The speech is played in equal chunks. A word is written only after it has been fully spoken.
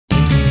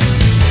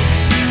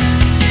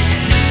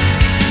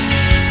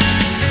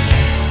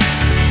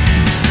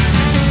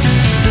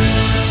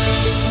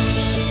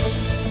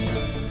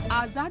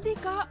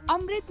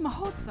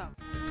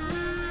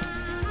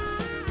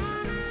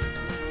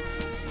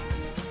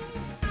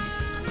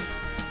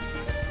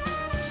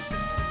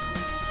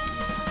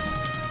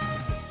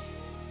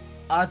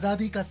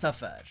Azadi Ka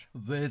Safar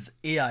with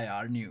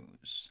AIR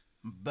News.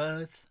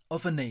 Birth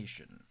of a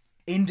Nation.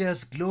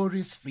 India's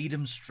glorious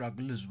freedom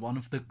struggle is one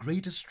of the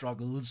greatest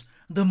struggles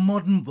the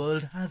modern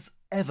world has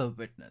ever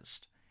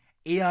witnessed.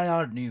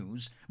 AIR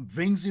News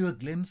brings you a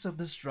glimpse of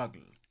the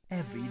struggle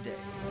every day.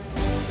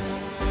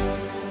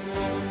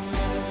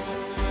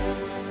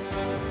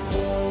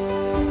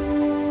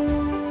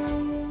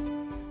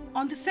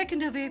 On the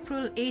 2nd of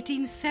April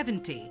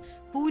 1870,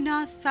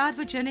 Poona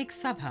Sarvajanik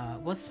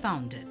Sabha was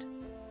founded.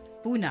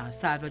 Poona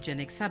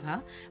Sarvajanik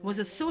Sabha was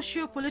a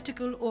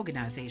socio-political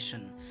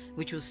organization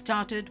which was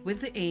started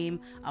with the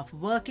aim of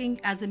working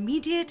as a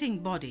mediating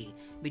body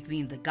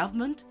between the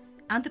government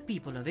and the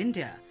people of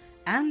India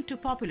and to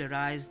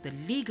popularize the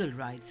legal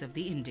rights of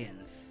the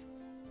Indians.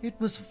 It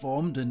was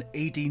formed in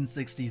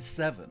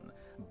 1867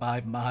 by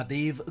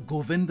Mahadev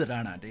Govind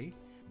Ranade,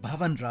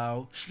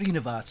 Bhawanrao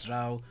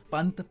Shriniwasrao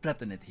Pant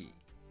Pratinidhi,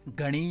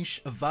 Ganesh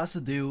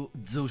Vasudeo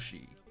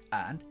Joshi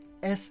and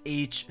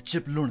S.H.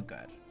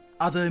 Chiplunkar.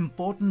 Other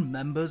important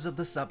members of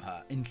the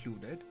Sabha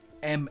included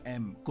M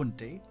M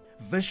Kunte,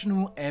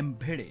 Vishnu M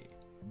Bhide,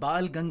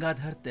 Bal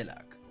Gangadhar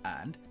Tilak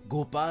and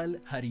Gopal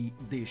Hari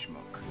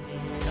Deshmukh.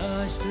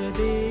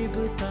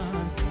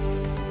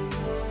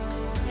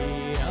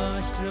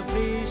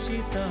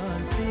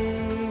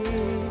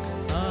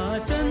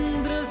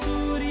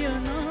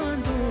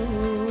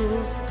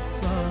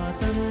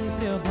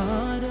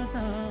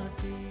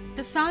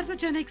 The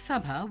Sarvajanik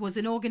Sabha was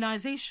an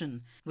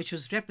organization which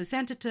was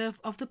representative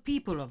of the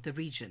people of the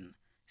region.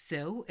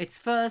 So, its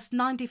first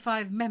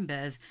 95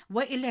 members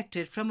were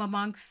elected from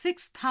among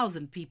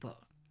 6,000 people.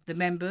 The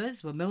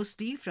members were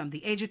mostly from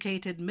the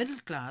educated middle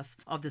class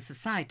of the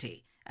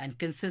society and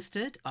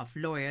consisted of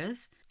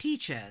lawyers,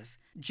 teachers,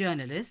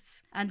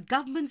 journalists and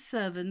government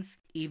servants.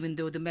 Even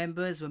though the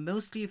members were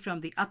mostly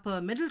from the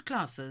upper middle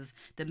classes,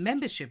 the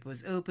membership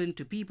was open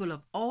to people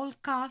of all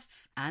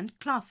castes and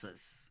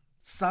classes.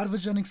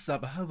 Sarvajanik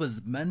Sabha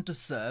was meant to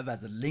serve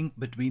as a link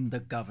between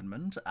the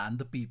government and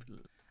the people.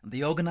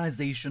 The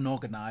organization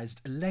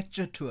organized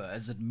lecture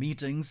tours and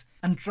meetings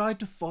and tried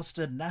to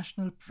foster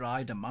national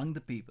pride among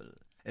the people.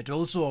 It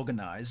also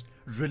organized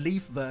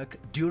relief work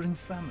during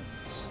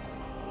famines.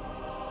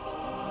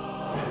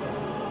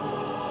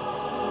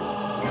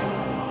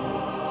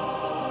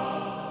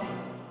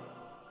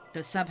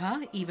 The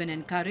Sabha even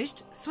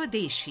encouraged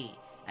Swadeshi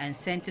and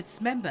sent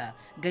its member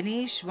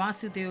Ganesh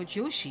Vasudeo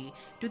Joshi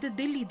to the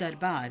Delhi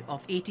Darbar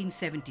of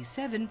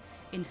 1877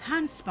 in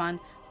hand-spun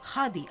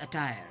khadi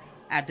attire.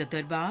 At the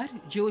Darbar,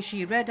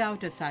 Joshi read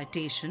out a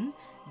citation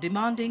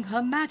demanding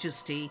Her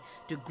Majesty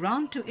to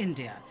grant to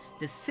India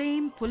the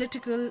same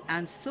political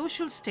and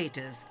social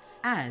status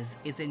as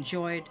is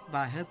enjoyed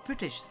by her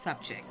British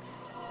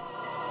subjects.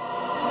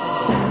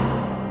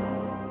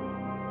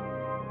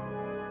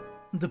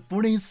 The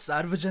Pune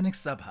Sarvajanik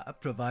Sabha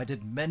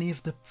provided many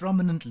of the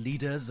prominent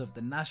leaders of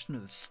the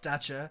national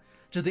stature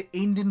to the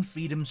Indian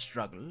freedom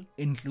struggle,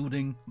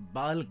 including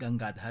Bal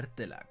Gangadhar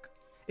Tilak.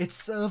 It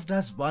served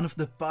as one of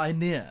the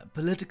pioneer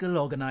political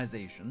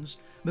organizations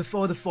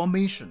before the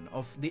formation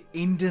of the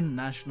Indian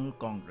National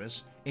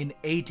Congress in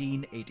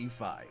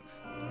 1885.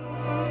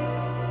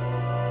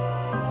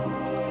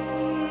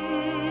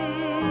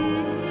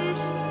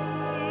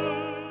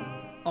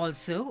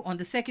 Also, on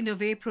the 2nd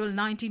of April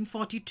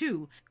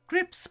 1942,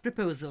 Cripps'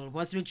 proposal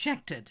was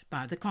rejected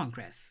by the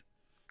Congress.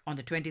 On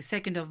the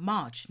 22nd of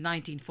March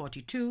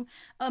 1942,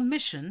 a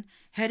mission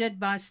headed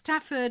by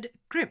Stafford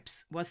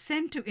Cripps was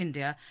sent to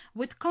India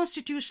with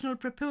constitutional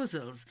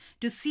proposals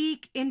to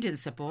seek Indian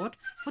support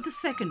for the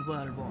Second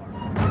World War.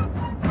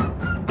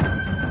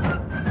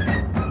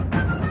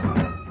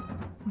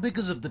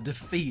 Because of the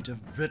defeat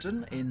of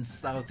Britain in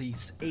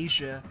Southeast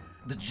Asia,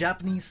 the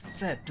Japanese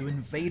threat to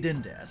invade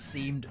India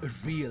seemed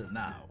real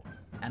now,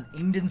 and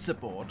Indian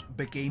support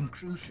became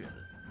crucial.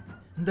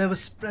 There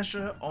was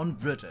pressure on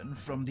Britain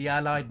from the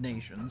Allied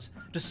nations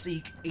to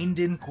seek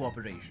Indian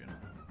cooperation.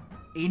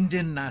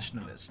 Indian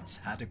nationalists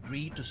had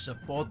agreed to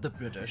support the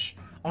British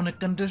on a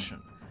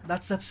condition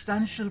that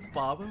substantial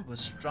power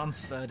was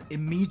transferred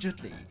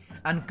immediately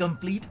and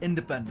complete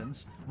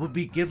independence would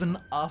be given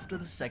after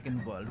the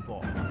Second World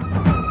War.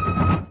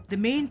 The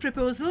main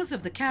proposals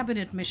of the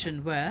cabinet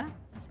mission were: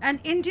 an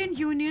Indian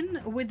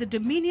Union with the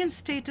Dominion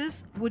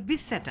status would be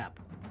set up.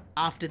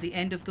 After the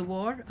end of the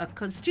war, a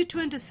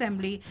constituent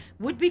assembly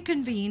would be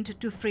convened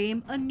to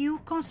frame a new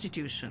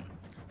constitution.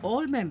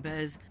 All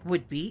members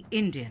would be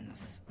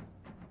Indians.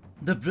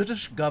 The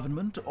British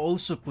government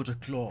also put a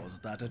clause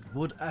that it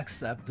would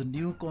accept the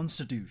new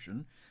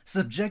constitution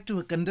subject to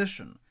a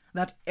condition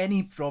that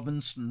any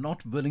province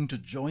not willing to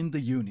join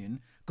the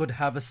union could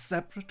have a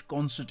separate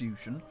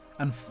constitution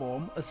and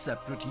form a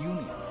separate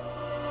union.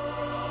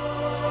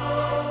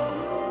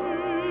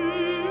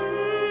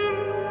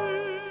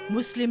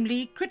 Muslim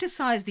League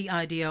criticized the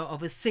idea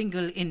of a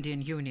single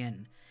Indian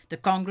Union. The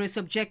Congress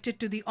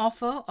objected to the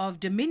offer of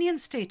Dominion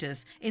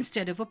status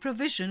instead of a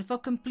provision for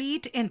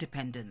complete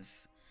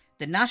independence.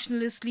 The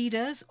nationalist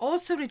leaders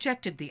also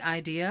rejected the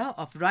idea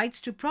of rights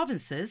to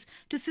provinces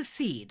to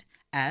secede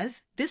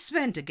as this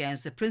went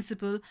against the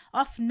principle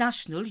of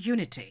national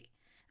unity.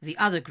 The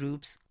other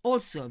groups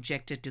also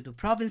objected to the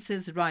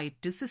province's right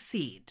to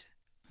secede.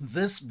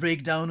 This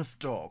breakdown of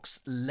talks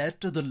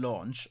led to the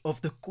launch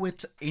of the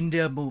Quit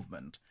India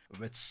movement,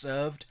 which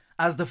served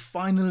as the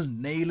final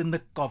nail in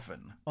the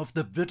coffin of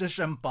the British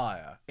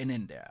Empire in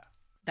India.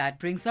 That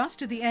brings us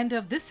to the end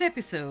of this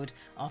episode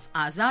of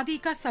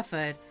Azadi Ka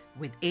Safar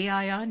with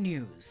AIR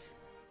News.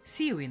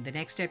 See you in the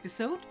next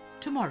episode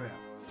tomorrow.